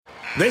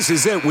This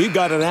is it. We've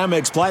got an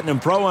Amex Platinum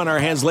Pro on our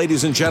hands,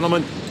 ladies and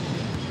gentlemen.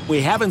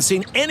 We haven't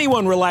seen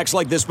anyone relax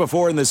like this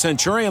before in the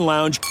Centurion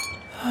Lounge.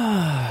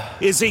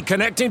 Is he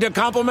connecting to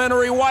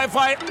complimentary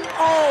Wi-Fi?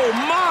 Oh,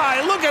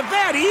 my. Look at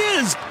that. He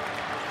is.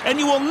 And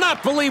you will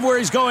not believe where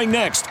he's going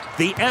next.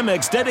 The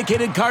Amex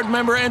dedicated card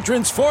member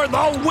entrance for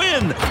the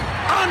win.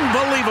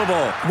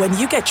 Unbelievable. When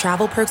you get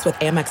travel perks with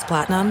Amex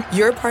Platinum,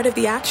 you're part of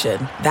the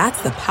action.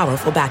 That's the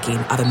powerful backing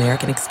of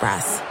American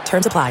Express.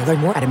 Terms apply. Learn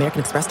more at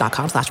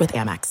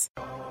americanexpress.com/withAmex.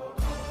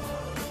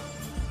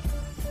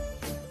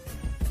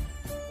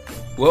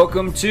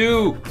 Welcome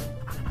to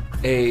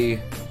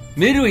a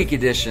midweek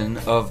edition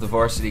of the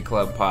Varsity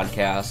Club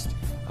podcast.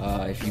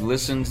 If you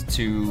listened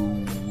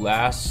to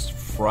last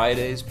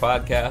Friday's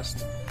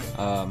podcast,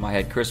 I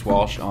had Chris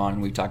Walsh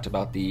on. We talked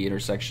about the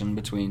intersection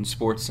between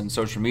sports and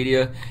social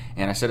media,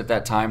 and I said at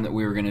that time that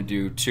we were going to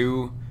do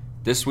two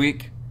this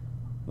week,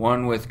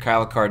 one with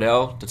Kyle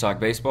Cardell to talk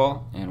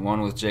baseball and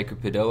one with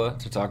Jacob Padilla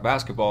to talk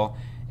basketball,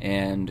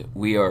 and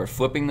we are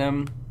flipping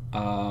them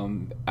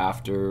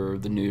after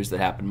the news that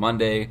happened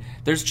Monday.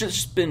 There's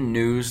just been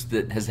news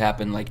that has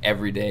happened like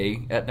every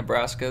day at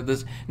Nebraska.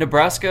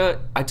 Nebraska,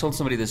 I told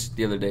somebody this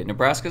the other day,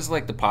 Nebraska's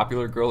like the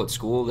popular girl at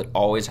school that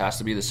always has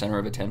to be the center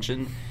of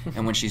attention,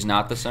 and when she's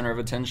not the center of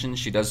attention,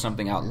 she does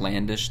something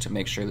outlandish to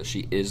make sure that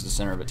she is the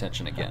center of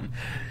attention again.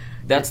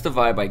 That's the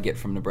vibe I get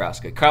from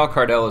Nebraska. Kyle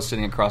Cardell is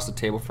sitting across the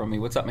table from me.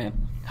 What's up,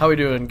 man? How we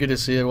doing? Good to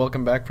see you.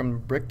 Welcome back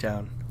from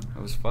Bricktown.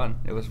 It was fun.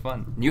 It was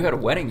fun. You had a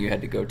wedding you had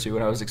to go to,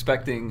 and I was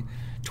expecting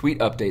tweet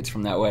updates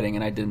from that wedding,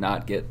 and I did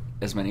not get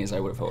as many as I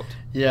would have hoped.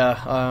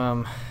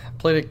 Yeah,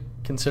 played a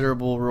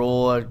considerable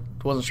role. I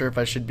wasn't sure if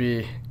I should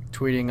be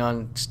tweeting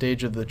on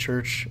stage of the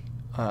church.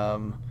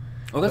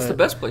 That's the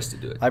best place to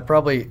do it. I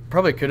probably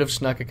could have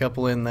snuck a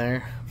couple in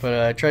there, but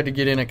I tried to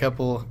get in a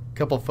couple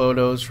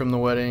photos from the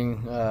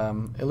wedding,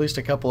 at least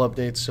a couple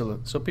updates,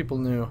 so people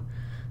knew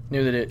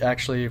that it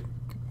actually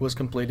was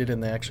completed,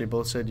 and they actually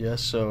both said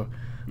yes. So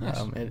nice.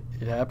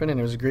 It happened, and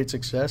it was a great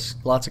success.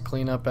 Lots of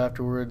cleanup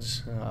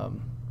afterwards.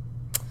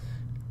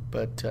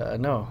 But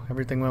no,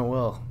 everything went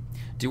well.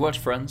 Do you watch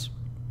Friends?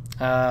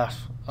 I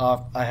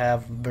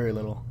have very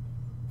little.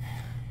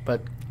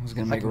 But I was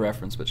going to make a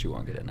reference, but you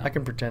won't get it now. I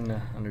can pretend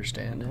to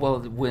understand. Well,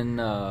 when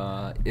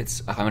I'm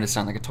going to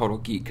sound like a total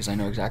geek because I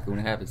know exactly when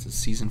it happens. It's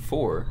season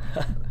 4,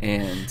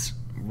 and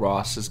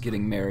Ross is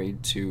getting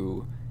married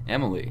to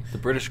Emily, the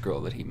British girl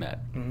that he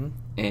met. Mm-hmm.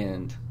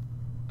 And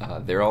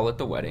they're all at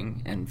the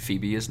wedding, and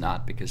Phoebe is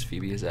not because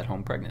Phoebe is at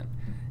home pregnant.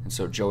 And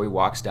so Joey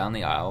walks down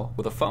the aisle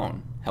with a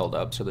phone held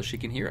up so that she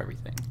can hear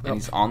everything. And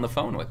he's on the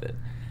phone with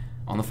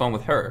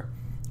her.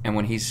 And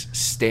when he's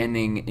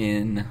standing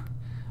in,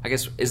 I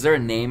guess, is there a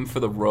name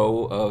for the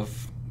row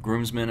of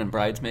groomsmen and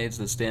bridesmaids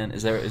that stand?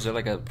 Is there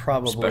like a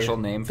special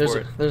name for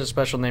it? There's a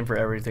special name for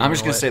everything. I'm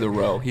just going to say the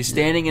row. He's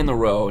standing in the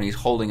row, and he's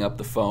holding up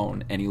the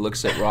phone, and he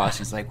looks at Ross,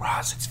 and he's like,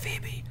 Ross, it's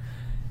Phoebe.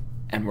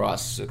 And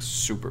Ross looks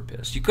super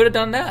pissed. You could have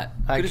done that.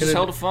 You could have just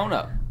held a phone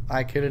up.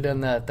 I could have done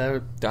that.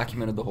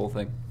 Documented the whole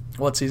thing.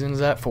 What season is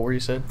that? 4,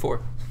 you said?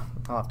 4.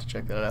 I'll have to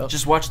check that out.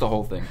 Just watch the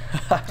whole thing.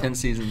 10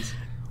 seasons.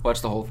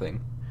 Watch the whole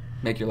thing.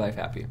 Make your life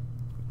happy.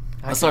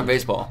 Let's talk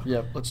baseball.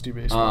 Yep, let's do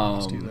baseball.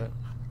 Let's do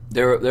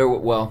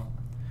that. Well,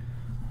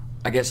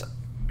 I guess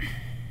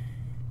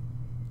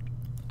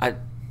I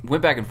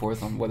went back and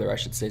forth on whether I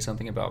should say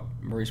something about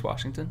Maurice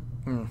Washington.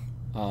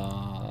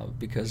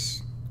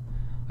 Because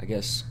I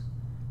guess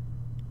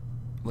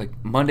like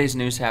Monday's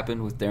news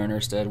happened with Darren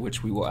Erstad,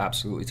 which we will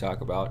absolutely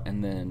talk about,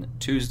 and then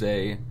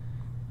Tuesday,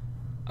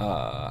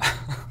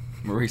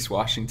 Maurice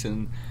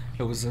Washington,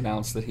 it was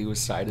announced that he was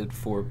cited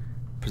for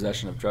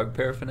possession of drug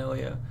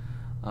paraphernalia.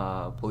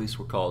 Police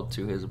were called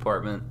to his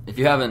apartment. If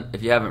you haven't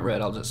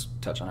read, I'll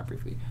just touch on it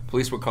briefly.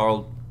 Police were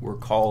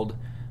called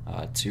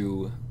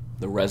to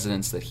the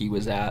residence that he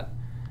was at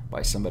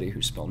by somebody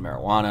who smelled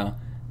marijuana.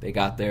 They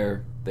got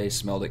there. They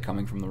smelled it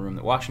coming from the room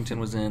that Washington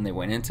was in. They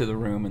went into the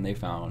room, and they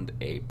found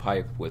a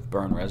pipe with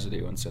burn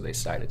residue, and so they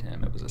cited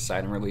him. It was a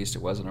cite and release.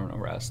 It wasn't an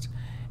arrest.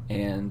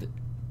 And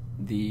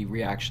the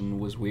reaction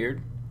was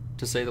weird,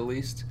 to say the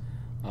least.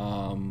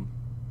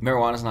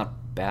 Marijuana's not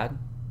bad.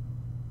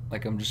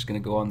 Like, I'm just going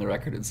to go on the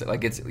record and say,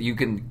 like, you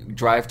can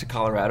drive to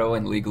Colorado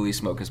and legally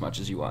smoke as much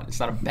as you want. It's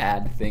not a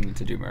bad thing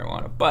to do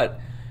marijuana. But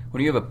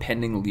when you have a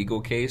pending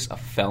legal case, a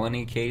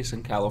felony case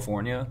in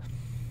California,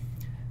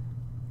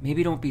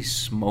 maybe don't be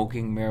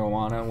smoking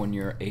marijuana when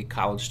you're a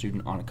college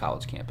student on a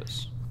college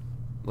campus.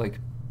 Like,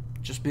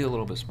 just be a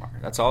little bit smarter.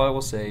 That's all I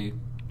will say.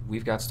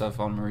 We've got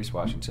stuff on Maurice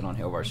Washington on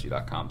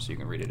HailVarsity.com, so you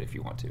can read it if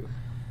you want to.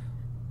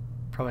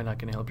 Probably not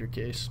going to help your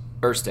case.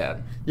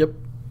 Erstad. Yep.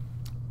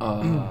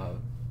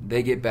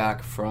 They get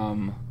back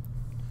from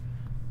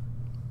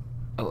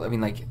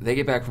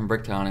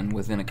Bricktown, and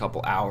within a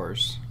couple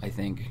hours, I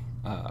think,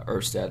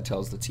 Erstad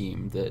tells the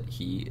team that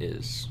he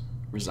is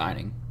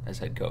resigning as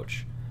head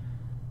coach.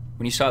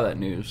 When you saw that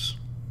news,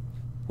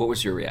 what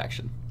was your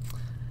reaction?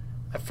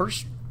 I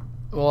first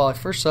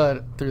saw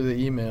it through the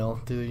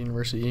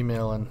university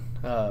email, and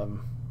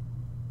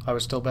I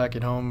was still back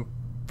at home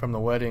from the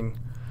wedding,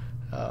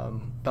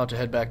 about to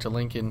head back to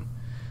Lincoln,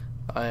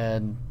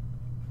 and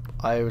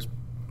I was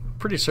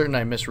pretty certain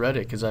I misread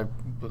it because not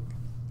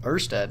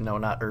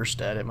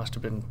Erstad, it must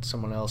have been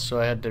someone else, so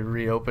I had to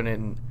reopen it,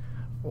 and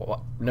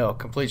no,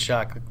 complete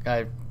shock.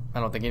 I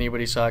don't think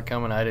anybody saw it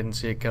coming. I didn't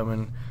see it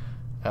coming.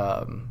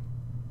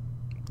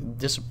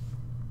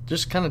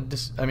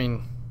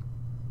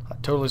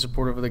 Totally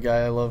supportive of the guy.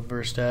 I love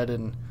Erstad,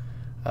 and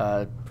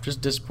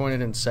just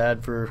disappointed and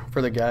sad for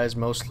the guys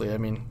mostly. I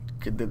mean,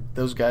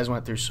 those guys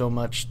went through so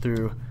much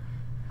through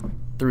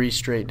 3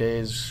 straight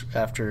days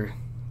after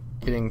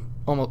getting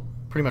almost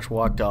pretty much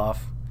walked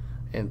off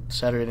and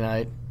Saturday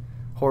night.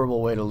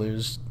 Horrible way to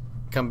lose.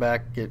 Come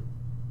back, get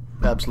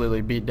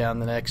absolutely beat down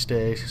the next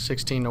day,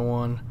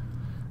 16-1,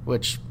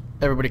 which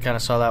everybody kind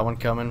of saw that one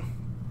coming.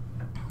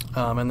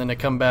 And then to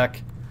come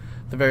back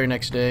the very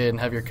next day and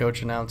have your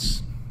coach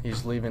announce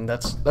he's leaving.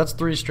 That's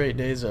 3 straight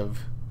days of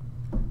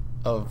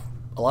a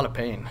lot of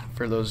pain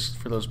for those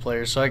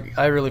players. So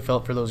I really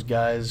felt for those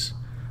guys,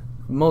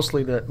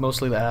 mostly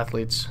the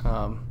athletes.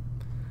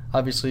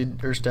 Obviously,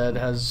 Erstad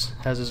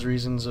has his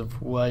reasons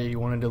of why he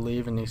wanted to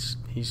leave, and he's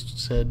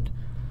said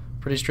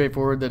pretty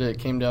straightforward that it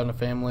came down to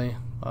family.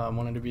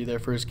 Wanted to be there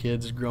for his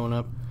kids growing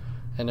up,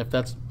 and if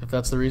that's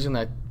the reason,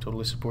 I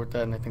totally support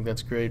that, and I think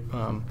that's great.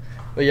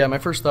 But yeah, my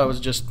first thought was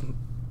just,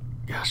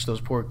 gosh,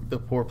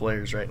 the poor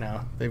players right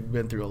now. They've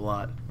been through a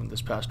lot in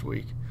this past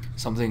week.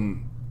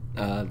 Something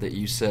that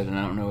you said, and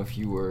I don't know if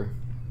you were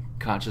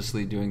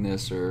consciously doing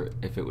this or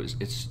if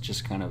it's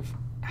just kind of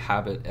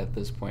habit at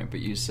this point, but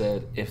you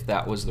said if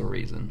that was the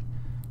reason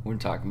when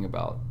talking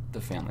about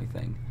the family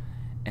thing.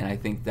 And I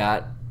think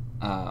that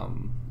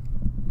kind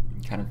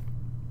of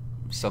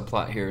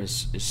subplot here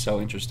is so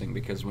interesting,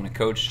 because when a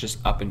coach just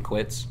up and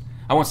quits,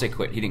 I won't say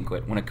quit, he didn't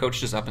quit, when a coach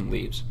just up and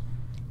leaves,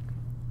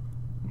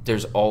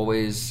 there's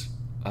always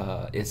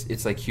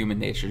it's like human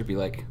nature to be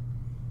like,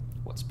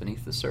 what's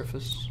beneath the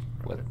surface?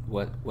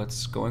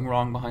 What's going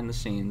wrong behind the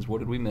scenes? What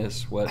did we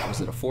miss? What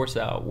was it, a force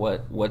out?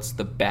 What's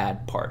the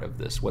bad part of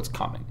this? What's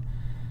coming?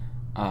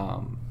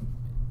 And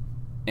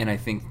I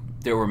think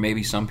there were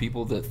maybe some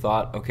people that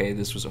thought, okay,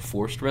 this was a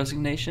forced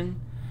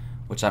resignation,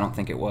 which I don't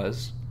think it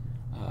was.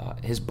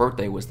 His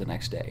birthday was the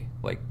next day.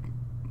 Like,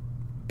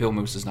 Bill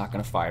Moos is not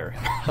going to fire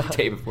him the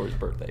day before his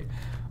birthday,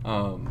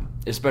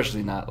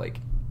 especially not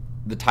like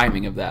the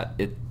timing of that.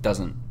 It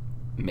doesn't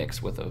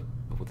mix with a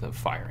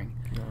firing.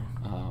 No.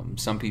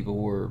 Some people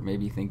were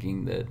maybe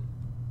thinking that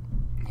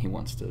he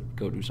wants to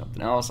go do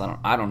something else.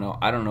 I don't know.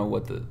 I don't know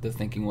what the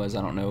thinking was.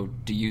 I don't know.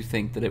 Do you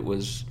think that it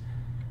was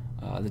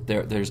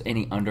that there's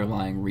any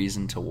underlying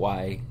reason to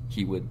why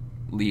he would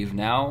leave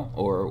now,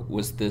 or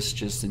was this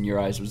just, in your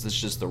eyes, was this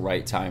just the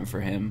right time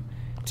for him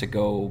to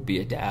go be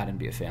a dad and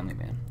be a family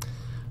man?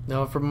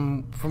 No,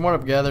 from what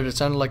I've gathered, it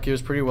sounded like it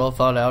was pretty well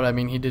thought out. I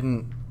mean, he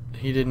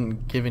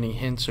didn't give any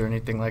hints or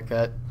anything like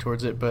that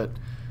towards it, but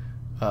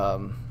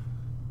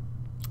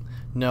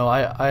no,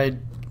 I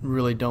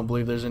really don't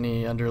believe there's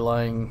any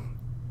underlying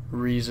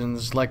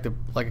reasons. Like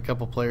a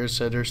couple players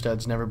said,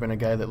 Erstad's never been a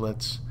guy that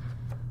lets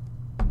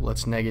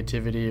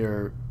negativity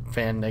or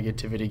fan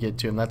negativity get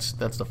to him. That's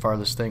the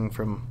farthest thing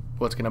from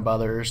what's going to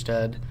bother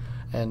Erstad.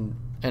 And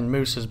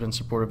Moose has been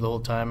supportive the whole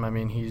time. I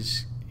mean, he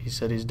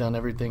said he's done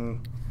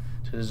everything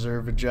to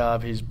deserve a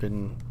job. He's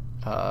been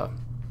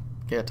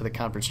get to the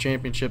conference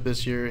championship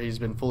this year. He's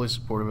been fully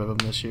supportive of him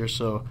this year.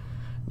 So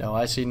no,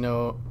 I see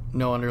no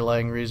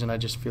underlying reason. I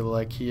just feel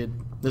like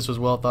this was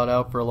well thought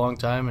out for a long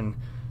time, and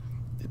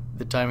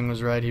the timing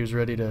was right. He was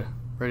ready to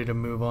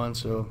move on.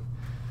 So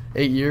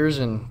 8 years,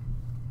 and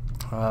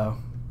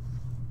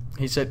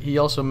he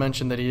also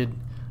mentioned that he had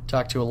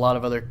talked to a lot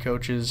of other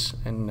coaches,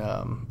 and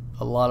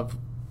a lot of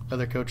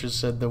other coaches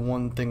said the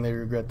one thing they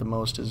regret the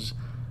most is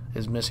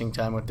missing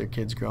time with their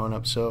kids growing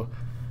up. So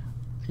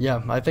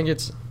yeah, I think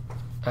it's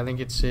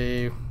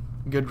a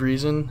good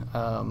reason.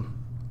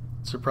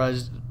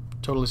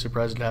 Totally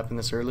surprised it happened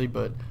this early,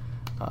 but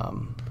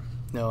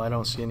no, I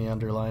don't see any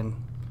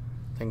underlying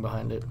thing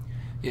behind it.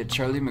 Yeah,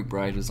 Charlie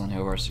McBride was on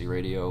Hail Varsity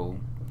Radio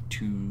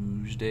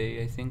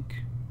Tuesday,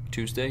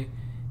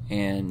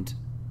 and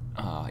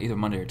either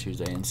Monday or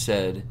Tuesday, and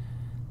said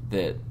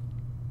that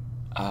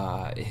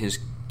his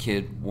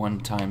kid one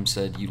time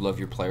said, "You love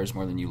your players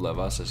more than you love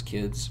us as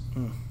kids."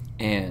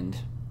 And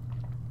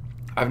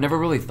I've never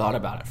really thought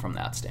about it from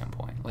that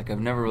standpoint. Like, I've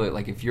never really,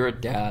 like, if you're a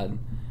dad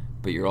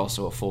but you're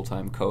also a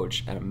full-time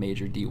coach at a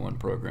major D1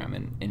 program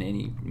in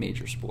any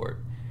major sport,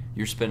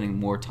 you're spending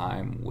more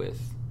time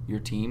with your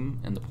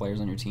team and the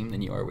players on your team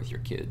than you are with your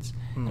kids.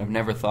 And I've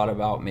never thought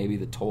about maybe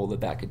the toll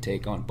that could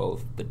take on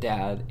both the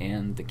dad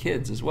and the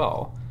kids as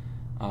well.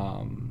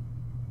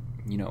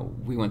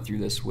 We went through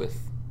this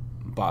with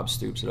Bob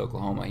Stoops at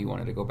Oklahoma. He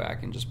wanted to go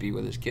back and just be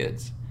with his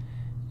kids.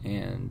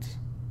 And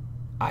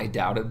I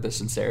doubted the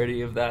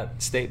sincerity of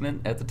that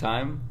statement at the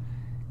time.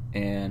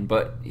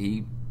 But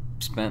he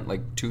spent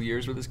like 2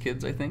 years with his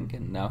kids, I think,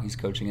 and now he's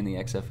coaching in the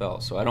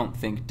XFL. So I don't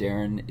think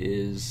Darren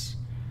is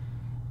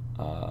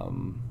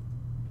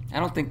I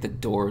don't think the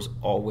door's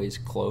always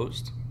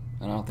closed,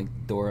 and I don't think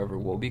the door ever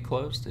will be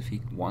closed. If he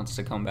wants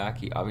to come back,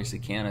 he obviously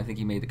can. I think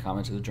he made the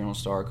comment to the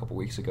Journal-Star a couple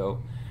weeks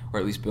ago or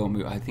at least Bill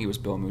Moose, I think it was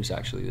Bill Moose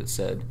actually, that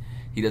said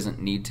he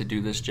doesn't need to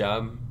do this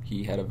job.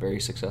 He had a very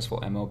successful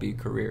MLB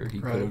career. He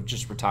could have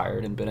just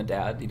retired and been a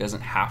dad. He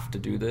doesn't have to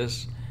do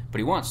this, but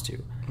he wants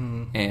to.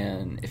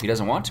 And if he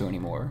doesn't want to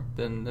anymore,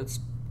 then that's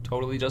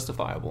totally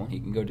justifiable. He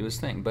can go do his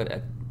thing.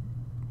 But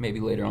maybe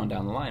later on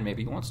down the line,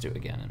 maybe he wants to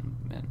again,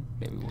 and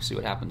maybe we'll see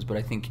what happens. But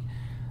I think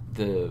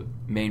the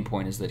main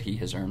point is that he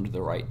has earned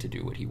the right to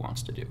do what he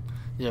wants to do.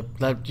 Yep,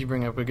 that you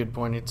bring up a good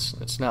point.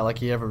 It's not like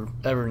he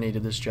ever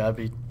needed this job.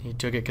 He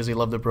took it because he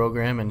loved the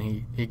program, and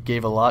he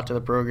gave a lot to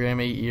the program,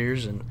 8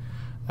 years, and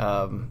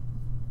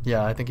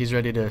I think he's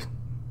ready to.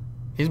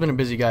 He's been a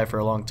busy guy for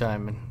a long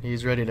time, and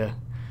he's ready to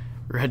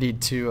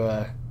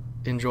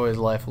enjoy his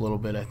life a little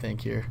bit, I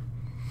think, here.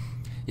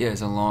 Yeah,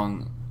 it's a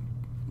long.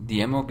 The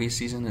MLB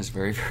season is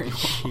very, very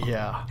long.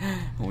 Yeah.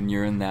 When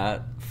you're in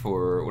that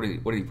for what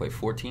did he play?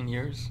 14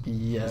 years?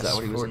 Yes. Is that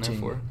what he was 14.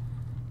 in there for?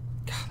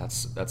 God,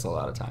 that's a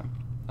lot of time.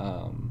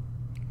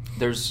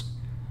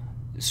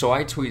 So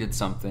I tweeted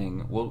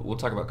something. We'll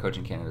talk about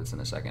coaching candidates in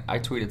a second. I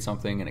tweeted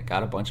something and it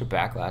got a bunch of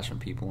backlash from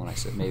people. And I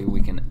said maybe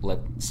we can let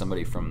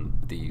somebody from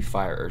the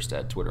Fire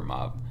Erstad Twitter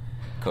mob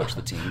coach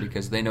the team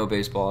because they know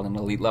baseball at an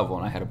elite level.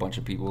 And I had a bunch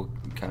of people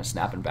kind of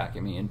snapping back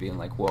at me and being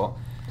like, well,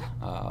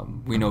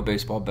 we know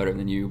baseball better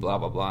than you, blah,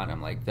 blah, blah. And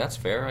I'm like, that's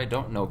fair. I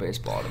don't know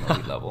baseball at an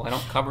elite level. I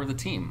don't cover the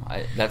team.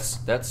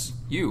 That's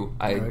you.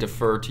 I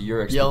defer to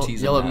your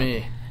expertise. Yell at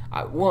me.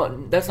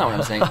 Well, that's not what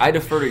I'm saying. I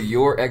defer to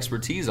your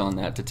expertise on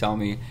that to tell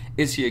me,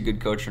 is he a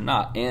good coach or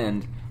not?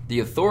 And the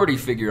authority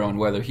figure on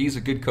whether he's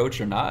a good coach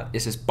or not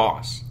is his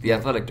boss, the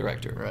athletic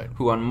director,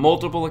 who on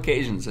multiple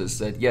occasions has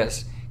said,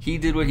 yes, he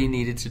did what he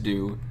needed to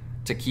do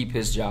to keep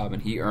his job,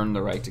 and he earned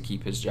the right to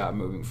keep his job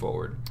moving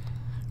forward.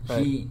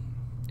 Right.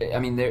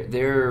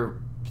 They're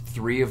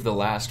 3 of the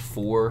last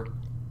 4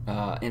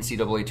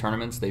 NCAA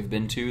tournaments they've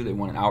been to. They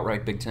won an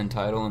outright Big Ten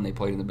title, and they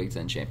played in the Big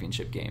Ten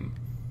championship game.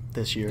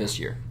 This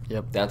year.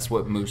 Yep. That's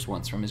what Moose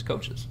wants from his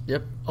coaches.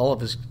 Yep.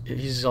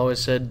 He's always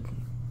said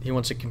he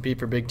wants to compete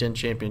for Big Ten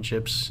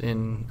championships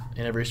in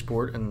every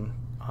sport, and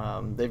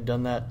they've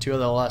done that 2 of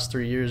the last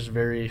 3 years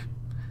very,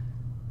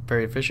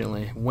 very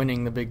efficiently,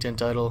 winning the Big Ten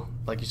title,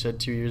 like you said,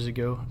 2 years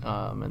ago,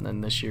 and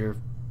then this year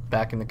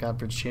back in the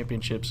conference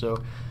championship.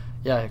 So,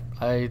 yeah,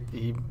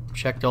 he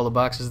checked all the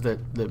boxes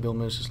that Bill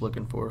Moose is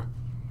looking for.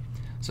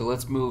 So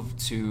let's move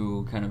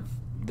to kind of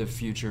the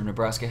future.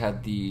 Nebraska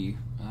had the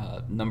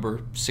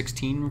number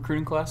 16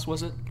 recruiting class,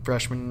 was it?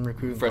 Freshman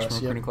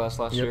recruiting class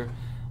last year.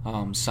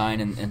 Sign,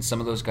 and some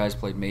of those guys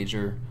played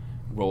major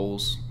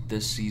roles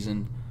this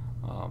season.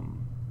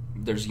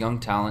 There's young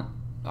talent.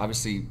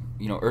 Obviously,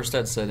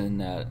 Erstad said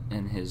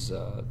in his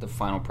the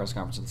final press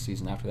conference of the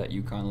season after that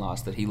UConn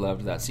loss that he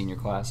loved that senior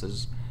class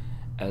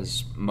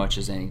as much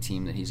as any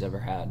team that he's ever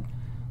had.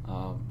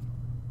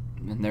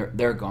 And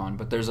they're gone,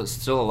 but there's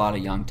still a lot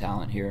of young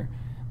talent here.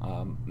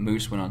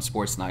 Moose went on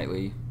Sports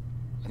Nightly,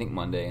 I think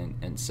Monday,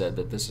 and said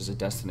that this is a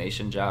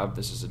destination job.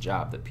 This is a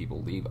job that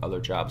people leave other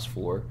jobs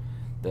for.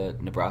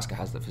 That Nebraska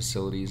has the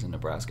facilities and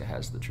Nebraska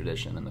has the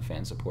tradition and the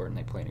fan support, and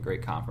they play in a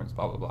great conference,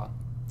 blah, blah, blah.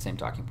 Same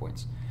talking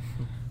points.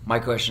 My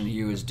question to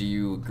you is, do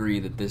you agree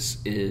that this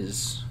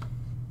is...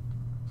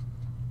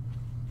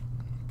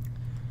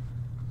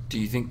 Do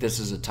you think this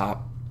is a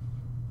top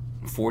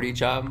 40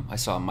 job? I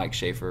saw Mike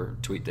Schaefer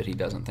tweet that he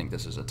doesn't think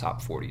this is a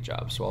top 40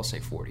 job, so I'll say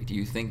 40. Do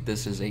you think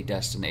this is a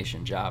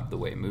destination job the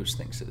way Moose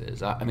thinks it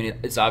is? I mean,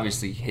 it's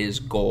obviously his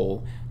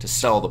goal to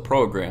sell the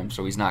program,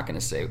 so he's not going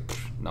to say,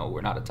 no,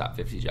 we're not a top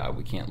 50 job.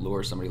 We can't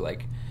lure somebody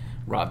like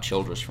Rob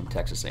Childress from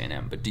Texas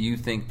A&M. But do you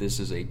think this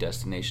is a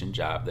destination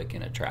job that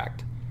can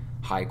attract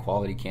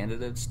high-quality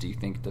candidates? Do you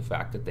think the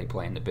fact that they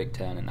play in the Big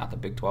Ten and not the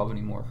Big 12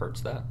 anymore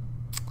hurts that?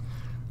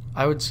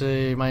 I would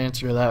say my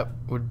answer to that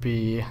would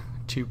be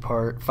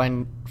two-part.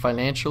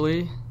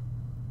 Financially,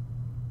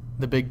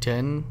 the Big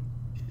Ten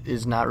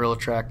is not real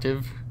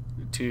attractive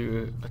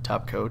to a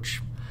top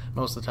coach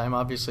most of the time.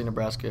 Obviously,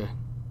 Nebraska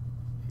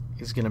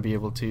is going to be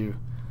able to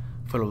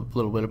put a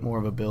little bit more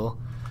of a bill.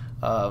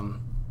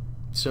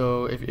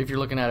 So if you're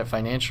looking at it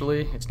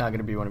financially, it's not going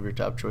to be one of your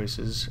top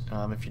choices.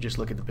 If you just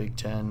look at the Big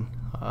Ten,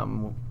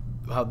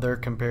 how they're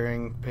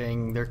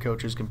paying their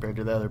coaches compared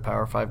to the other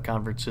Power 5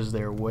 conferences,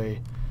 they're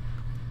way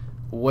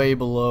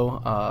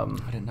below. I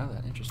didn't know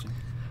that. Interesting.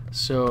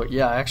 So,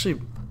 yeah, I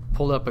actually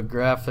pulled up a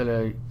graph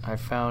that I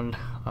found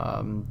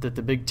that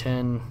the Big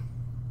Ten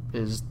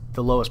is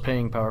the lowest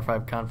paying Power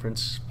 5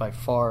 conference by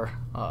far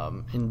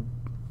in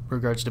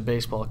regards to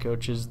baseball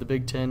coaches. The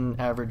Big Ten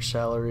average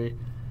salary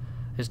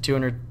is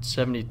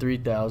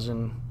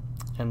 $273,000,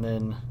 and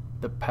then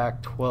the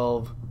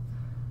Pac-12,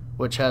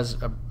 which has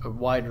a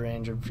wide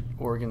range of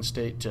Oregon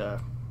State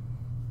to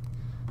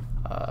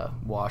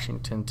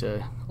Washington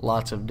to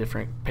lots of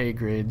different pay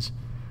grades.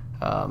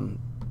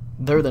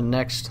 They're the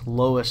next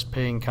lowest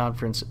paying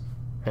conference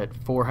at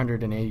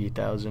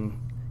 $480,000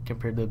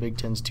 compared to the Big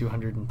Ten's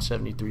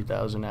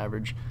 $273,000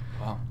 average.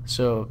 Wow!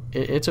 So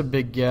it's a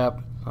big gap.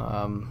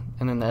 And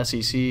then the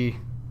SEC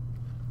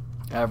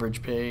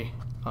average pay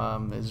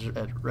is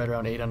at right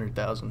around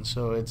 $800,000.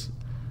 So it's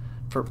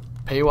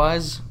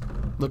pay-wise,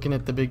 looking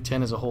at the Big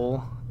Ten as a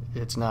whole,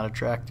 it's not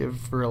attractive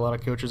for a lot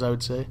of coaches, I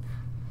would say.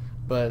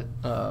 But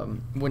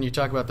when you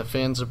talk about the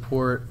fan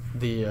support,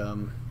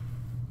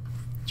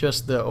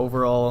 just the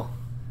overall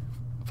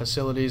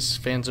facilities,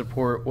 fan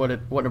support,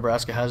 what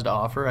Nebraska has to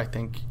offer, I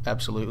think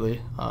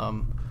absolutely.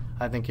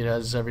 I think it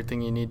has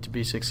everything you need to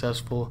be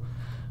successful.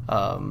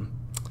 Getting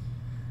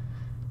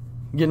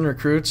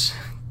recruits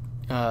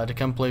to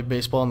come play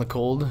baseball in the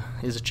cold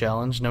is a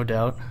challenge, no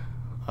doubt.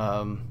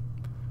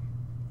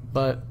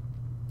 But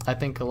I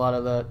think a lot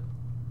of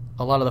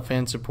the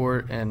fan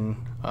support and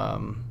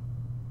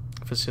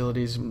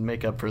facilities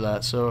make up for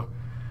that. So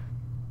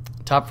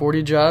top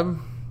 40 job,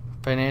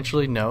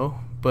 financially, no,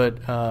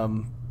 but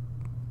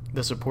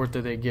the support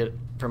that they get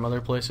from other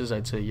places,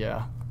 I'd say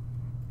yeah.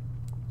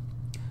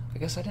 I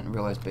guess I didn't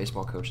realize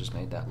baseball coaches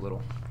made that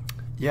little.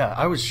 Yeah,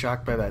 I was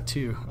shocked by that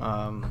too.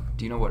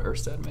 Do you know what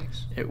Erstad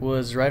makes? It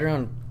was right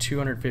around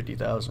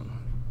 $250,000.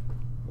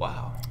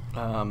 Wow.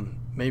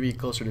 Maybe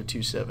closer to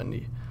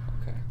 $270,000.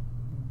 Okay.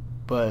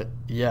 But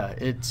yeah,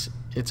 it's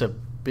a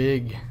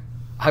big.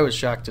 I was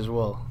shocked as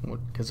well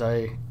because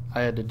I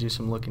had to do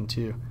some looking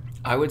too.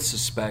 I would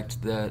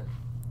suspect that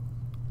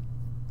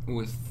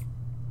with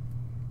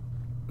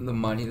the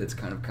money that's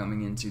kind of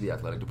coming into the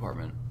athletic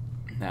department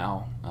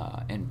now,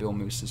 and Bill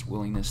Moose's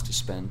willingness to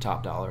spend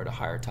top dollar to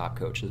hire top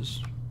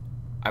coaches,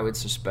 I would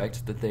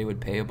suspect that they would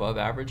pay above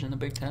average in the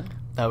Big Ten.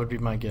 That would be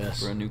my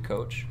guess. For a new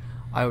coach.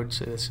 I would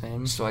say the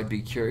same. So I'd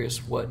be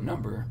curious what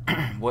number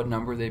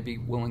they'd be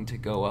willing to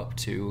go up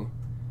to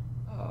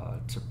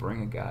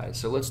bring a guy.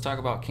 So let's talk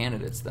about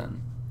candidates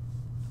then.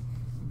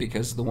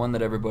 Because the one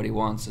that everybody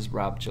wants is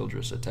Rob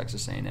Childress at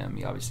Texas A&M.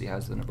 He obviously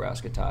has the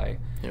Nebraska tie.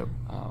 Yep.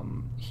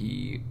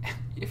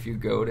 If you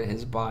go to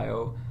his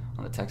bio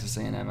on the Texas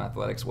A&M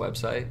Athletics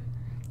website,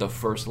 the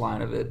first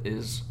line of it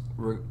is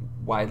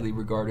widely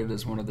regarded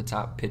as one of the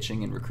top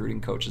pitching and recruiting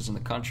coaches in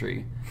the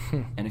country.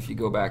 And if you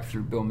go back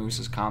through Bill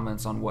Moose's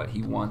comments on what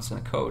he wants in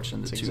a coach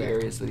and the two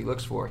areas that he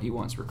looks for, he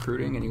wants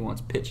recruiting and he wants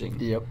pitching.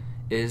 Yep.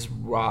 Is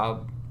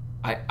Rob...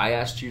 I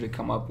asked you to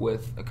come up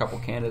with a couple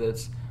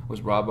candidates.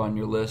 Was Rob on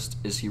your list?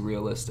 Is he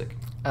realistic?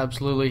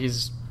 Absolutely.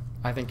 He's,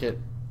 I think, at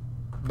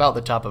about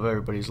the top of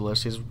everybody's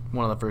list. He's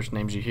one of the first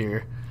names you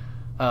hear.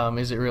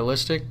 Is it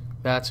realistic?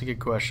 That's a good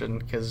question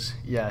because,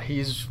 yeah,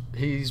 he's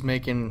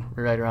making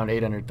right around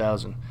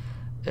 $800,000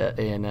 at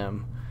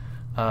A&M.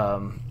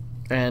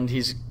 And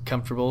he's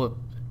comfortable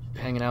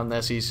hanging out in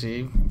the SEC.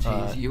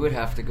 Jeez, you would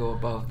have to go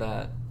above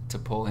that to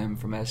pull him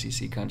from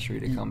SEC country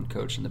to come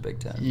coach in the Big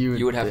Ten.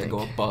 You would have to go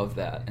above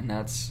that, and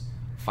that's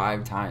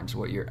 5 times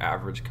what your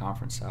average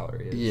conference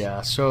salary is. Yeah,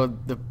 so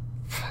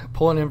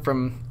pulling him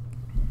from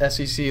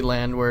SEC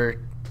land where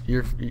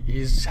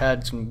he's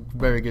had some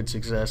very good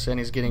success and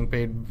he's getting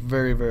paid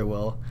very, very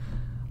well,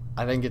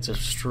 I think it's a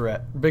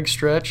big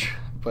stretch.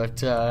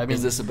 But I mean,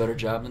 is this a better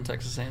job than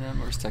Texas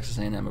A&M, or is Texas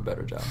A&M a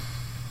better job?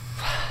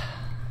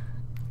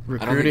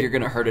 I don't think you're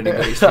going to hurt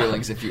anybody's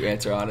feelings if you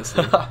answer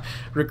honestly.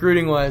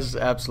 Recruiting-wise,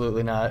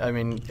 absolutely not. I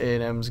mean,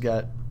 A&M's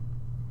got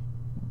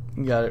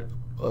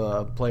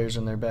players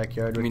in their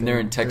backyard. I mean, they're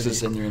in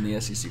Texas and they're in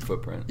the SEC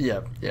footprint.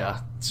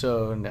 Yeah.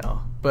 So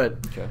no, but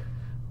okay.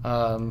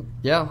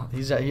 Yeah,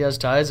 he has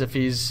ties. If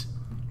he's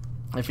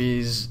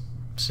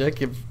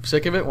sick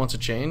of it, wants to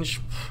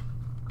change,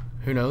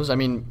 who knows? I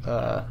mean,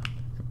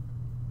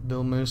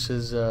 Bill Moose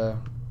has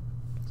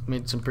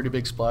made some pretty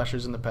big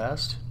splashes in the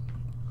past.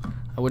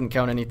 I wouldn't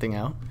count anything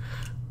out,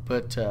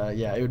 but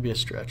yeah, it would be a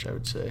stretch, I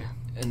would say.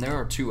 And there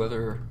are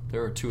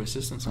two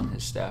assistants on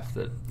his staff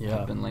that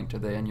have been linked. Are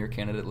they on your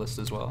candidate list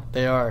as well?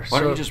 They are.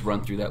 Why don't you just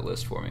run through that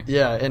list for me?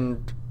 Yeah,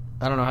 and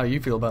I don't know how you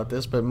feel about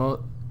this, but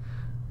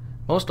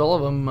most all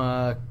of them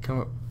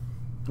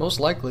most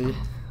likely,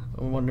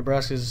 when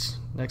Nebraska's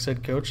next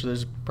head coach,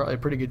 there's probably a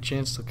pretty good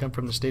chance they'll come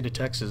from the state of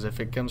Texas if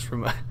it comes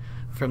from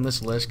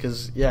this list.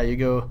 Because you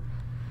go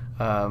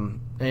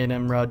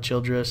A&M Rob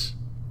Childress,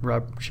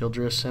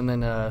 and then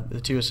the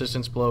 2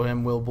 assistants below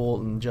him, Will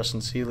Bolt and Justin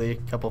Seeley, a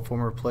couple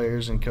former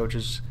players and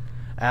coaches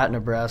at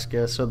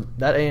Nebraska. So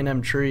that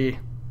A&M tree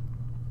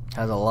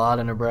has a lot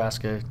of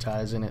Nebraska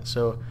ties in it.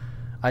 So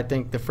I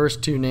think the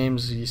first 2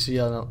 names you see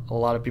on a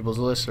lot of people's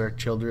lists are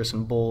Childress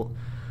and Bolt,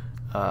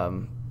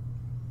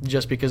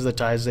 just because of the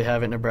ties they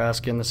have at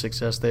Nebraska and the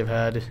success they've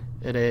had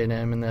at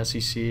A&M and the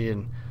SEC.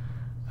 And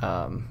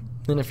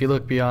then if you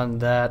look beyond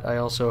that, I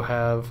also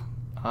have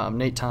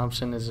Nate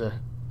Thompson is a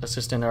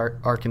assistant at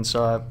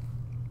Arkansas.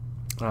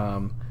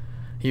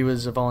 He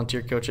was a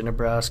volunteer coach at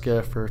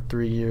Nebraska for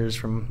 3 years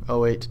from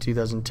 2008 to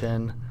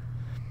 2010.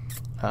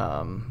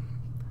 And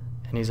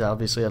he's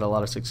obviously had a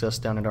lot of success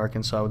down at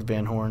Arkansas with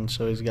Van Horn,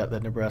 so he's got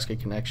that Nebraska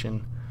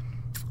connection.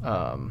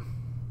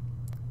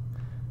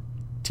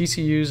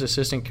 TCU's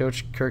assistant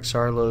coach, Kirk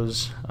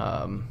Sarlos,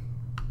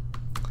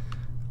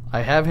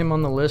 I have him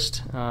on the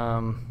list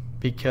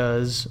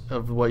because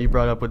of what you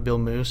brought up with Bill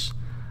Moose.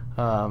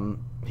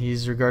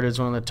 He's regarded as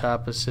one of the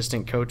top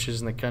assistant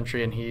coaches in the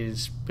country, and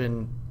he's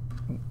been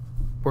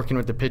working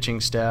with the pitching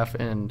staff.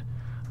 And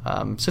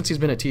since he's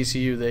been at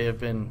TCU, they have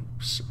been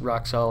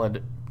rock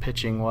solid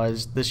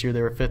pitching-wise. This year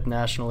they were 5th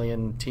nationally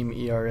in team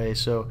ERA.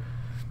 So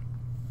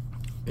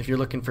if you're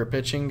looking for a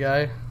pitching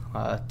guy,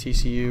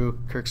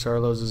 TCU, Kirk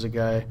Sarlos is a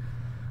guy.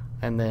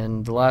 And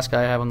then the last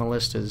guy I have on the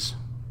list is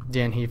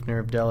Dan Hefner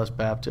of Dallas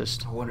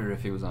Baptist. I wondered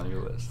if he was on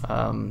your list.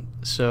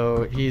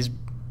 So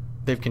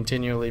they've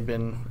continually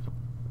been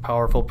a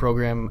powerful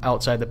program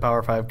outside the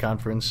Power 5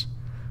 conference.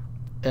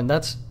 And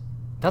that's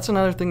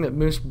another thing that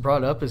Moose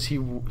brought up is he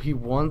would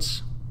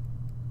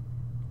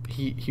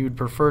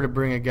prefer to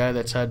bring a guy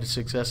that's had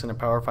success in a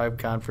Power 5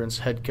 conference,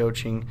 head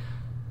coaching,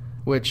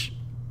 which,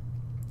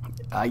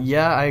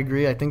 yeah, I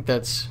agree. I think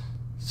that's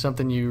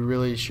something you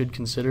really should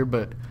consider.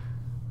 But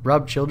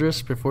Rob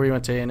Childress, before he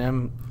went to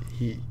A&M,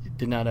 he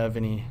did not have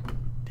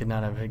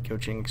head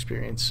coaching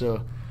experience.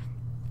 So,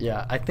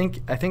 yeah, I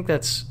think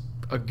that's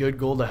a good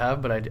goal to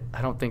have, but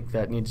I don't think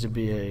that needs to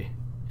be a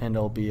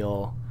end-all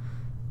be-all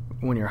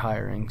when you're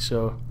hiring.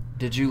 So,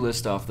 did you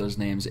list off those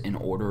names in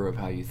order of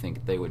how you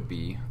think they would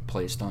be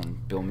placed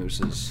on Bill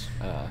Moose's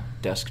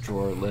desk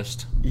drawer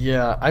list?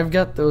 Yeah, I've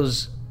got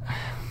those.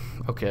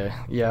 Okay,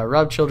 yeah,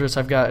 Rob Childress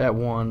I've got at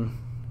 1,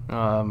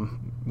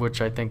 which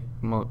I think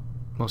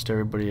most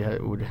everybody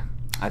would.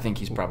 I think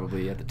he's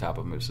probably at the top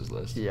of Moose's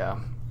list. Yeah,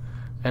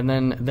 and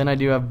then I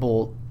do have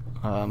Bolt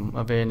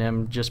of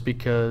A&M just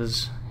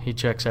because he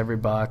checks every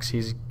box.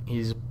 He's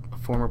a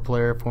former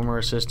player, former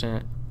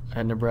assistant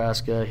at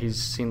Nebraska.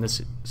 He's seen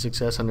the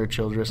success under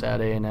Childress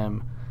at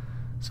A&M.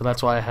 So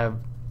that's why I have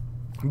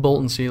Bolt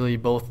and Seeley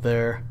both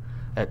there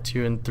at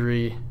 2 and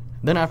 3.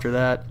 Then after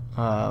that,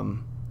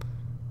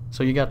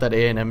 so you got that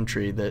A&M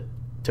tree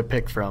to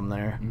pick from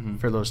there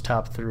for those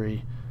top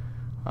 3.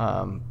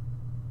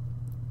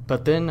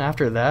 But then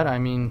after that, I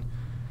mean,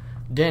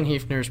 Dan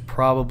Hefner's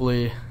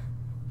probably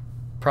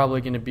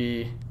going to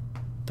be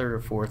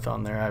 3rd or 4th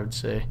on there, I would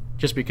say,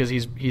 just because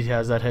he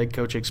has that head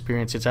coach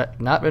experience. It's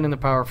not been in the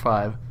Power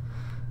 5.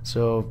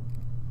 So,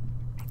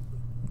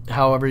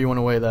 however you want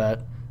to weigh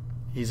that,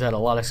 he's had a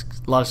lot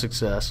of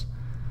success.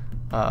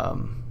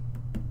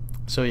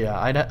 So yeah,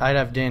 I'd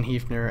have Dan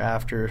Hefner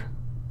after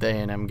the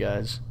A&M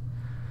guys,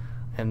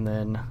 and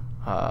then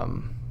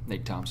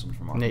Nate Thompson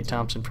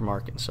from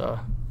Arkansas.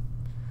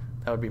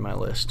 That would be my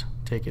list.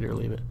 Take it or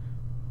leave it.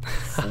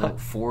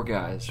 four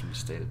guys from the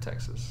state of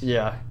Texas.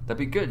 Yeah, that'd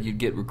be good. You'd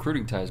get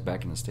recruiting ties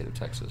back in the state of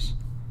Texas.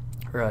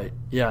 Right.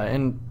 Yeah,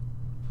 and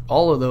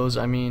all of those,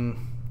 I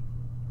mean,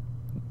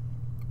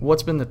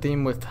 what's been the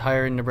theme with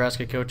hiring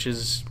Nebraska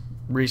coaches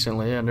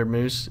recently under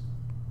Moose?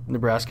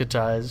 Nebraska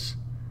ties.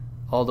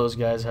 All those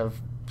guys have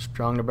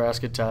strong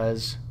Nebraska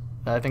ties.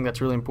 I think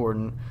that's really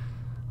important.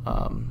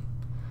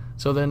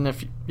 So then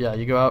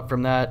you go out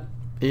from that,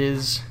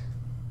 is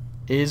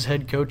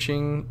head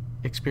coaching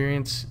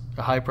experience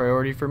a high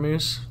priority for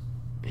Moose?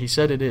 He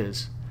said it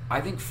is.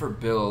 I think for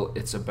Bill,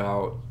 it's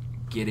about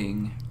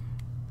getting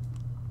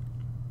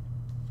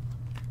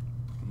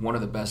one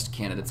of the best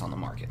candidates on the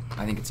market.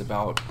 I think it's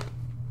about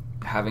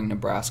having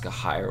Nebraska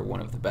hire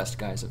one of the best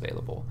guys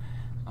available.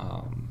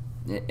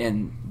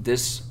 And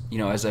this,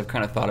 as I've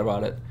kind of thought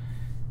about it,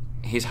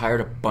 he's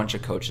hired a bunch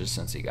of coaches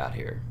since he got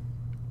here.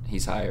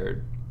 He's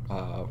hired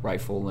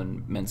rifle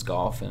and men's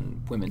golf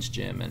and women's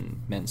gym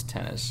and men's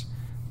tennis,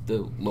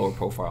 the lower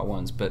profile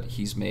ones, but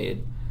he's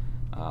made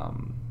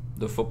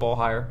the football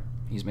hire,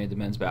 he's made the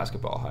men's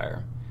basketball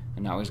hire,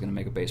 and now he's going to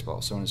make a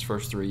baseball. So in his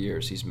first 3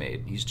 years,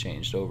 he's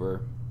changed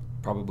over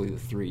probably the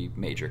 3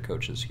 major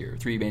coaches here,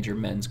 3 major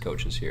men's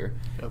coaches here.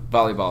 Yep.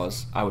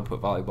 Volleyball I would put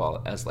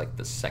volleyball as like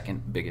the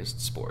second biggest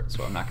sport,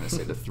 so I'm not going to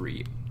say the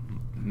 3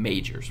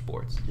 major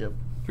sports. Yep.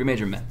 3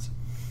 major men's.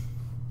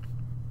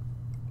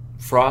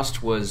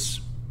 Frost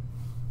was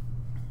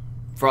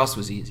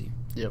easy.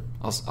 Yep.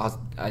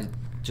 I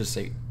just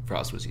say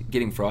Frost was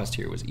getting Frost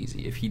here was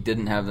easy. If he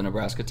didn't have the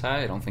Nebraska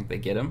tie, I don't think they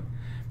get him.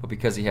 But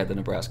because he had the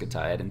Nebraska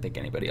tie, I didn't think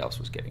anybody else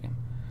was getting him.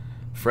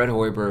 Fred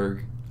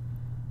Hoiberg,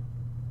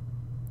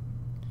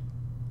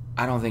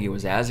 I don't think it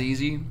was as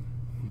easy,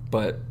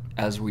 but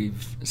as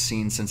we've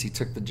seen since he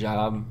took the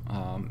job,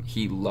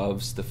 he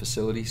loves the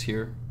facilities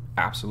here,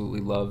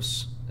 absolutely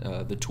loves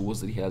the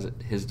tools that he has at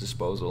his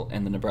disposal,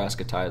 and the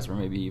Nebraska ties were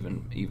maybe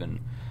even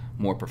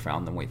more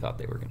profound than we thought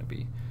they were going to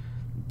be.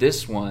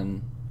 This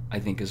one, I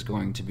think, is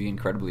going to be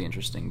incredibly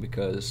interesting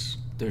because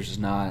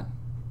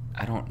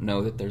I don't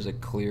know that there's a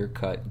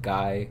clear-cut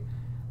guy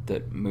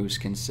that Moose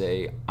can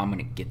say, I'm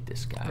going to get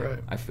this guy. Right.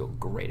 I feel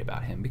great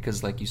about him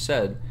because, like you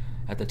said,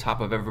 at the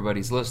top of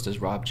everybody's list is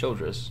Rob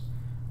Childress.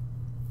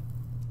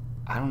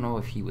 I don't know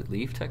if he would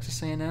leave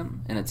Texas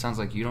A&M, and it sounds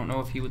like you don't know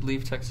if he would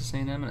leave Texas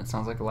A&M, and it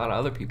sounds like a lot of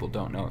other people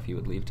don't know if he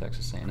would leave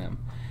Texas A&M.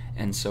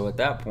 And so at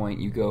that point,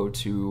 you go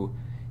to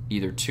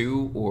either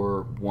 2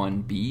 or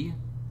 1B,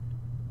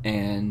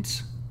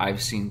 and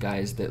I've seen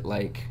guys that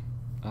like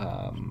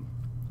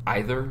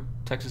either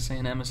Texas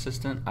A&M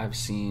assistant. I've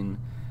seen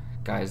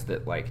guys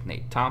that like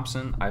Nate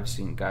Thompson. I've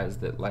seen guys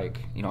that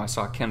like, I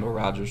saw Kendall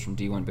Rogers from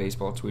D1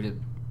 Baseball tweeted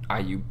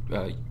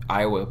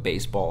Iowa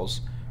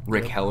Baseball's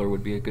Rick Heller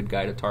would be a good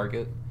guy to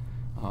target.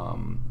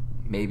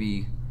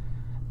 Maybe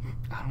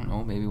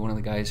one of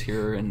the guys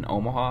here in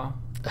Omaha.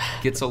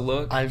 gets a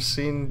look. I've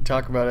seen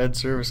talk about Ed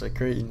Service at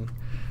Creighton.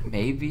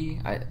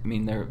 Maybe. I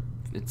mean,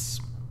 it's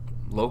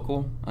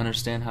local.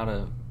 Understand how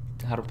to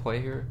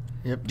play here.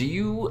 Yep. Do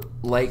you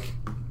like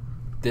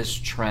this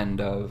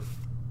trend of,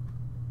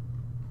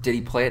 did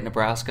he play at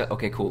Nebraska?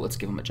 Okay, cool. Let's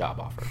give him a job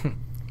offer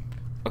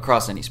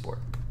across any sport.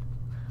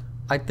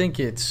 I think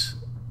it's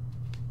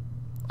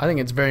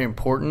very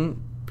important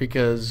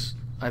because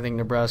I think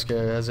Nebraska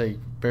has a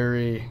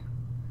very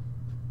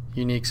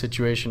unique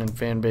situation and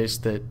fan base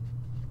that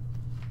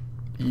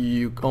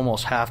you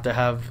almost have to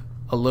have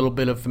a little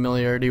bit of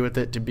familiarity with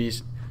it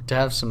to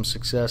have some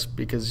success,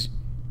 because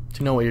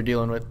to know what you're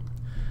dealing with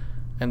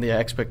and the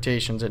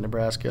expectations at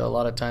Nebraska. A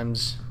lot of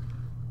times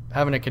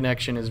having a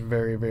connection is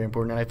very, very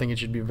important, and I think it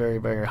should be very,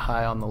 very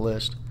high on the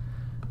list.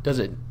 Does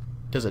it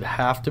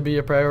have to be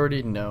a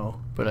priority?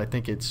 No, but I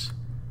think it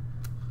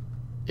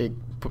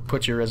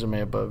puts your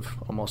resume above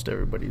almost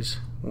everybody's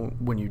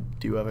when you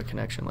do have a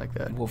connection like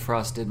that. Well,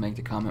 Frost did make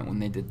the comment when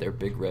they did their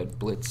Big Red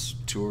Blitz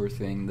tour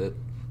thing that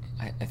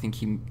I think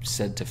he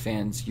said to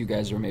fans, you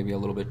guys are maybe a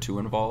little bit too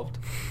involved,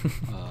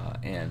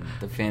 and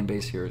the fan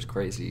base here is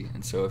crazy,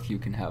 and so if you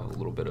can have a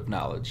little bit of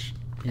knowledge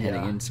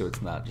heading in, so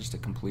it's not just a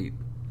complete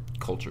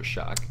culture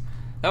shock,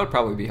 that would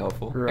probably be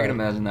helpful. Right. I can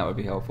imagine that would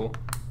be helpful.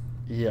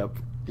 Yep.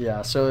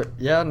 Yeah, so,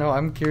 no,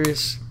 I'm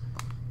curious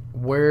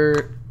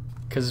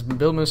because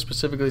Bill Moose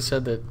specifically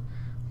said that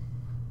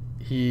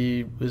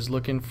he is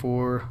looking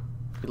for,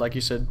 like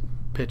you said,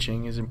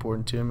 pitching is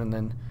important to him, and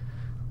then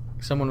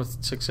someone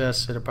with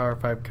success at a Power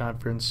 5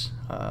 conference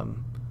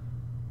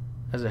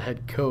as a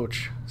head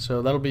coach.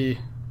 So that'll be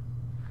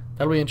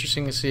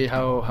interesting to see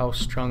how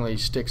strongly he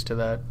sticks to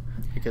that,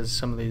 because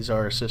some of these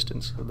are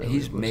assistants. So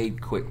he's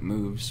made quick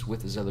moves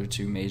with his other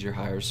two major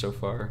hires so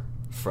far.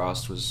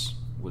 Frost was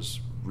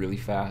really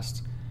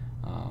fast.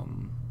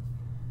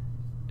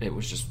 It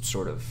was just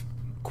sort of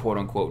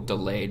quote-unquote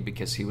delayed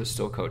because he was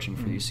still coaching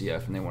for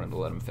UCF and they wanted to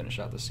let him finish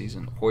out the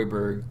season.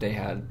 Hoiberg, they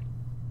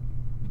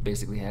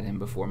basically had him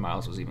before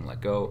Miles was even let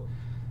go.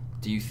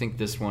 Do you think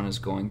this one is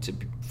going to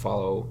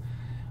follow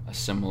a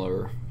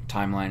similar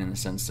timeline in the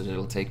sense that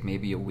it'll take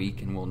maybe a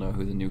week and we'll know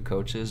who the new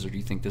coach is, or do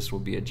you think this will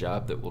be a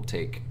job that will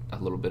take a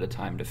little bit of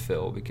time to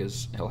fill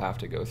because he'll have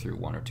to go through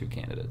one or two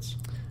candidates?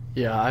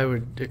 Yeah, I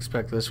would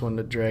expect this one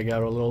to drag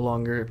out a little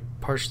longer,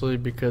 partially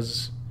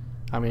because,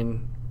 I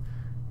mean,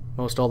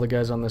 most all the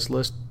guys on this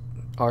list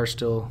are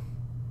still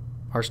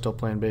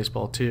playing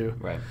baseball too.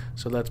 Right.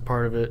 So that's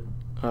part of it.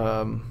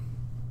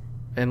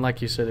 And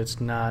like you said,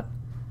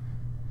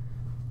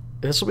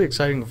 this will be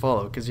exciting to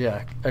follow because,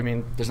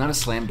 there's not a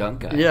slam dunk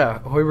guy. Yeah,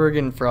 Hoiberg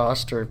and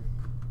Frost are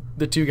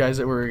the two guys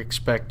that were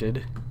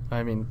expected.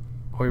 I mean,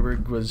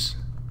 Hoiberg was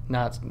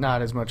not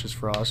as much as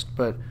Frost,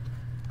 but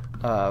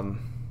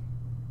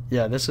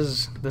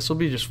this will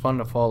be just fun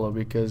to follow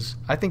because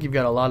I think you've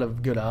got a lot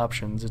of good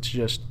options. It's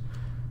just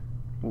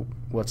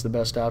what's the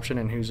best option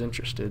and who's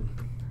interested.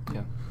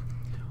 Yeah.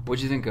 What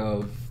did you think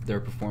of their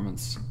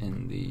performance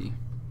in the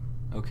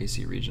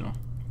OKC Regional?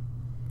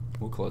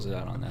 We'll close it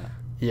out on that.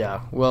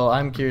 Yeah, well,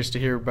 I'm curious to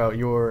hear about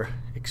your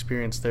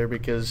experience there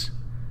because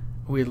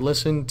we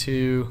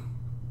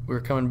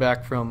were coming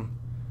back from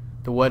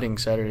the wedding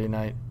Saturday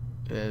night,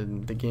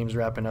 and the game's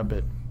wrapping up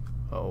at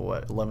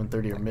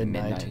 11:30 or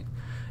midnight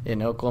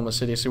in Oklahoma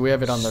City. So we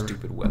have it on the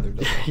stupid weather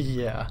delay.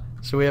 Yeah,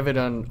 so we have it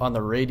on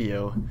the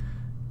radio.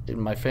 In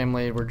my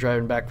family, we're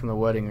driving back from the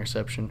wedding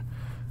reception.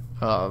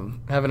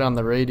 Have it on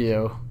the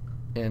radio,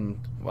 and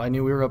I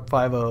knew we were up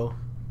 5-0.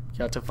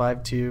 Got to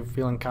 5-2,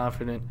 feeling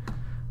confident,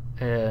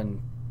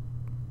 and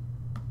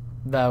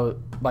that was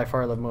by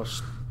far the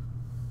most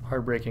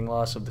heartbreaking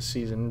loss of the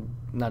season,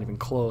 not even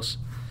close.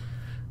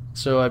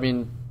 So, I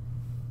mean,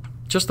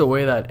 just the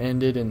way that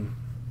ended, and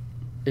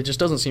it just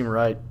doesn't seem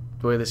right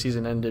the way the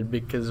season ended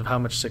because of how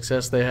much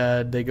success they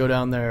had. They go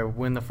down there,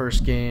 win the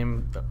first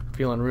game,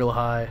 feeling real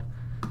high.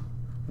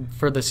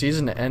 For the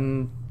season to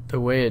end the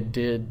way it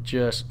did,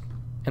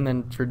 and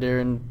then for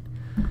Darren,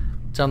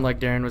 it sounded like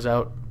Darren was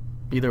out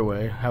either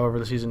way, however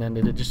the season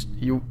ended. It just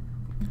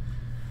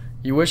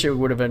you wish it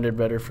would have ended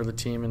better for the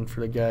team and for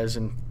the guys,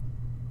 and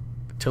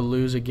to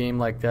lose a game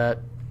like that,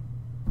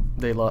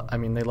 they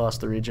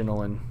lost the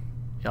regional and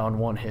on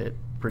one hit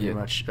pretty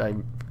much.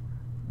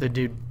 The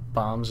dude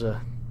bombs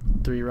a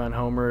 3-run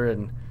homer,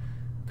 and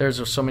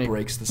there's so many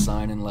breaks the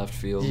sign in left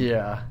field.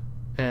 Yeah,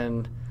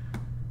 and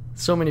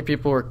so many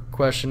people were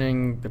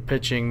questioning the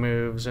pitching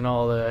moves and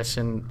all this,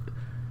 and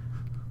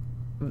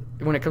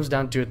when it comes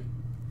down to it,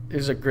 it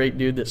was a great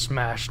dude that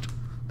smashed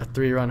a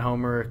 3-run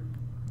homer.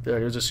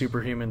 It was a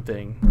superhuman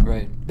thing.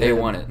 Right. They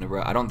won it.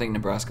 I don't think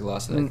Nebraska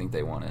lost it. I think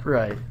they won it.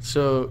 Right.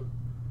 So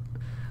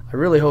I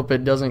really hope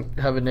it doesn't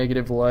have a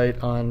negative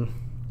light on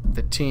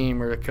the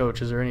team or the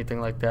coaches or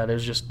anything like that. It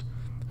was just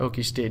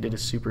Okie State did a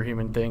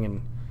superhuman thing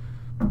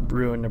and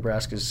ruined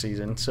Nebraska's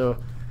season. So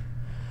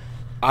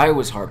I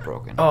was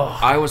heartbroken. Oh.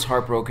 I was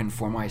heartbroken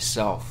for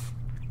myself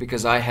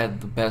because I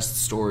had the best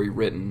story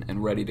written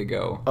and ready to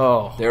go.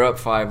 Oh. They're up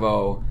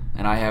 5-0.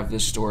 And I have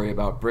this story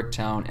about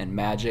Bricktown and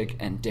Magic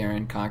and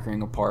Darren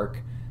conquering a park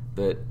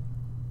that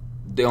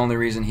the only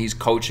reason he's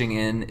coaching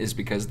in is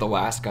because the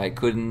last guy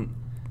couldn't.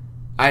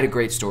 I had a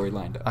great story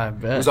lined up. I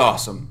bet. It was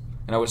awesome,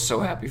 and I was so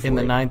happy for it. In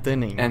the 9th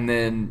inning. And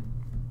then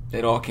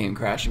it all came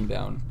crashing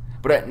down.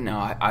 But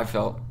I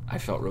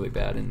felt really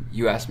bad. And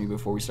you asked me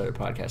before we started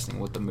podcasting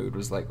what the mood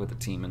was like with the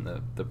team in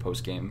the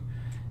post game,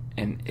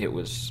 and it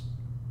was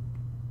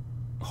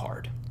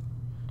hard.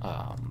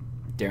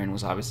 Darren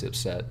was obviously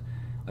upset.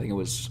 I think it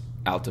was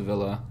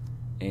Altavilla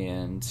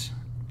and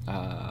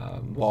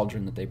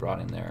Waldron that they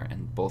brought in there,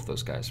 and both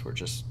those guys were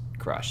just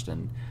crushed.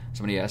 And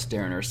somebody asked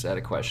Darren Erstad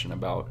a question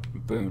about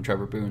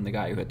Trevor Boone, the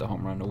guy who hit the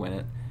home run to win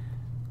it.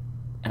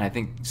 And I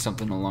think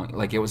something along,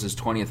 like, it was his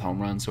 20th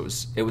home run, so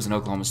it was an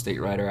Oklahoma State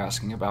writer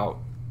asking about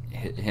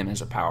him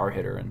as a power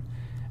hitter, and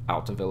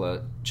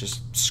Altavilla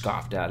just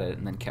scoffed at it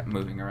and then kept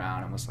moving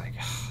around and was like,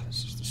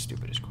 this is the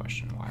stupidest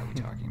question. Why are we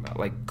talking about?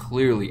 Like,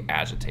 clearly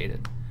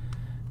agitated,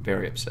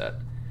 very upset.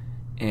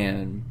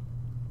 And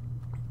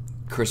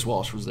Chris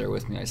Walsh was there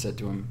with me. I said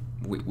to him,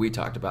 we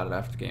talked about it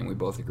after the game. We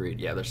both agreed,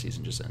 yeah, their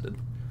season just ended,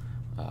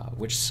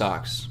 which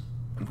sucks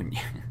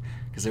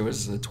because there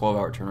was a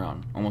 12-hour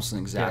turnaround, almost an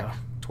exact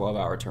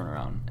 12-hour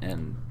turnaround,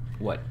 and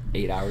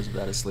 8 hours of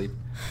that is sleep,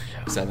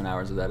 7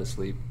 hours of that is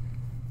sleep,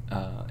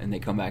 and they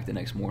come back the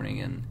next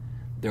morning, and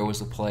there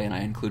was a play, and I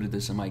included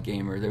this in my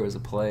gamer. There was a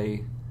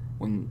play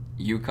when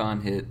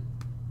UConn hit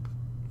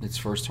its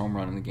first home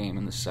run in the game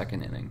in the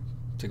second inning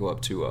to go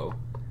up 2-0.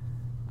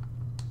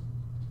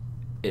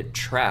 It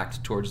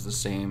tracked towards the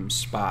same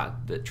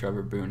spot that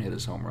Trevor Boone hit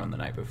his home run the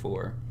night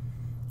before,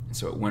 and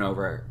so it went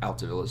over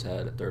Altavilla's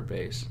head at third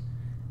base,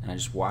 and I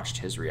just watched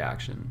his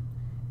reaction,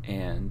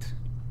 and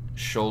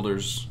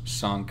shoulders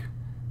sunk,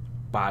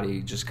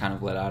 body just kind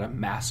of let out a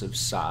massive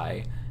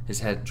sigh.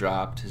 His head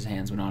dropped, his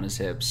hands went on his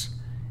hips,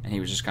 and he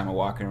was just kind of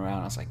walking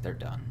around. I was like, they're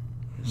done.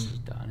 This is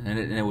done. And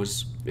it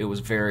was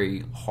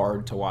very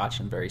hard to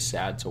watch and very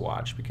sad to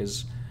watch,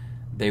 because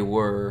they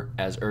were,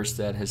 as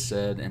Erstad has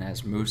said and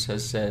as Moose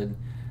has said,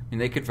 I mean,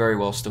 they could very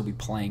well still be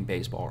playing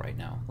baseball right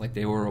now. Like,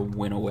 they were a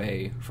win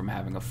away from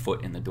having a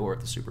foot in the door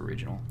at the Super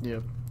Regional.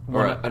 Yep.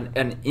 Or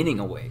an inning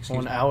away.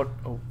 One out.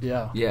 Oh,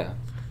 yeah. Yeah.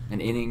 An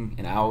inning,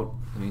 an out.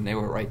 I mean, they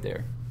were right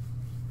there.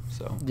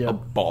 So Yep. A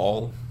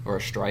ball or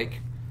a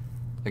strike,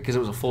 because it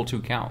was a full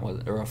 2 count,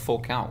 or a full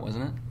count,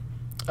 wasn't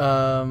it?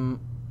 I'm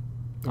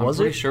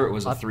pretty sure it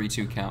was a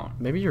 3-2 count.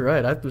 Maybe you're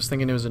right. I was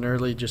thinking it was an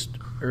early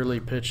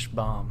pitch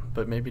bomb,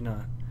 but maybe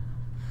not.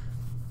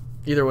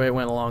 Either way, it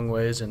went a long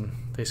ways, and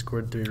they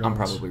scored 3 runs. I'm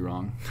probably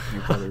wrong.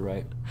 You're probably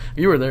right.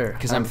 You were there.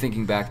 Because I'm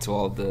thinking back to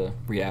all the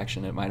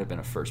reaction. It might have been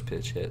a first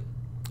pitch hit.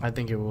 I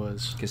think it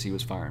was. Because he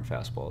was firing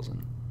fastballs.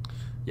 And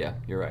yeah,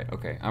 you're right.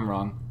 Okay, I'm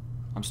wrong.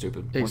 I'm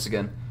stupid. Once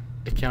again.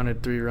 It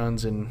counted 3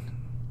 runs in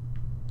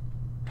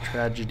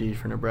tragedy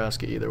for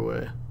Nebraska either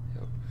way.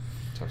 Yep.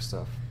 Tough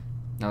stuff.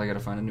 Now they got to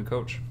find a new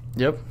coach.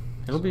 Yep.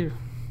 It'll be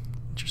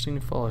interesting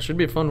to follow. Should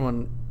be a fun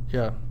one.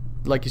 Yeah.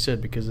 Like you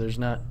said, because there's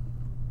not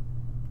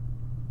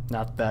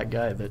that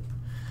guy that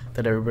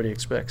everybody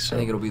expects. So. I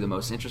think it'll be the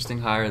most interesting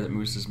hire that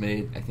Moose has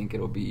made. I think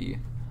it'll be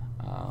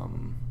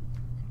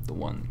the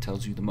one that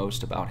tells you the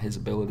most about his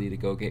ability to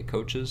go get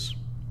coaches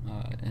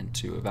and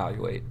to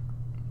evaluate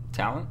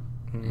talent.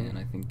 Mm-hmm. And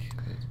I think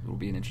it will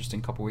be an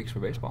interesting couple weeks for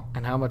baseball.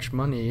 And how much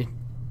money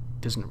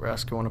does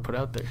Nebraska want to put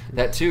out there?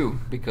 That too,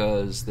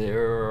 because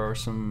there are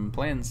some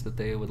plans that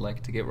they would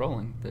like to get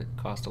rolling that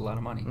cost a lot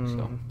of money. Mm-hmm.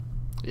 So,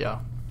 yeah.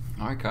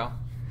 All right, Kyle.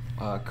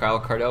 Kyle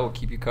Cardell will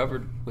keep you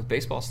covered with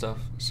baseball stuff.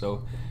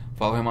 So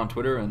follow him on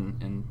Twitter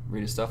and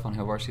read his stuff on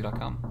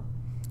hailvarsity.com.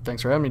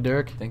 Thanks for having me,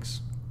 Derek.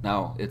 Thanks.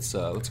 Now it's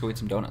let's go eat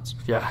some donuts.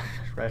 Yeah,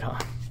 right on.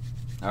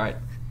 All right.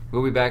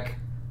 We'll be back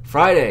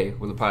Friday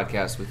with a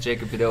podcast with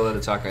Jacob Padilla to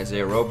talk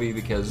Isaiah Roby,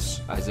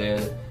 because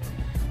Isaiah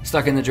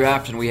stuck in the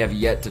draft and we have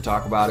yet to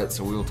talk about it,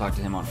 so we will talk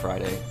to him on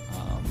Friday.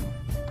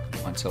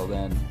 Until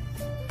then,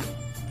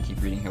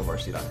 keep reading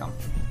hailvarsity.com.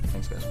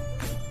 Thanks, guys.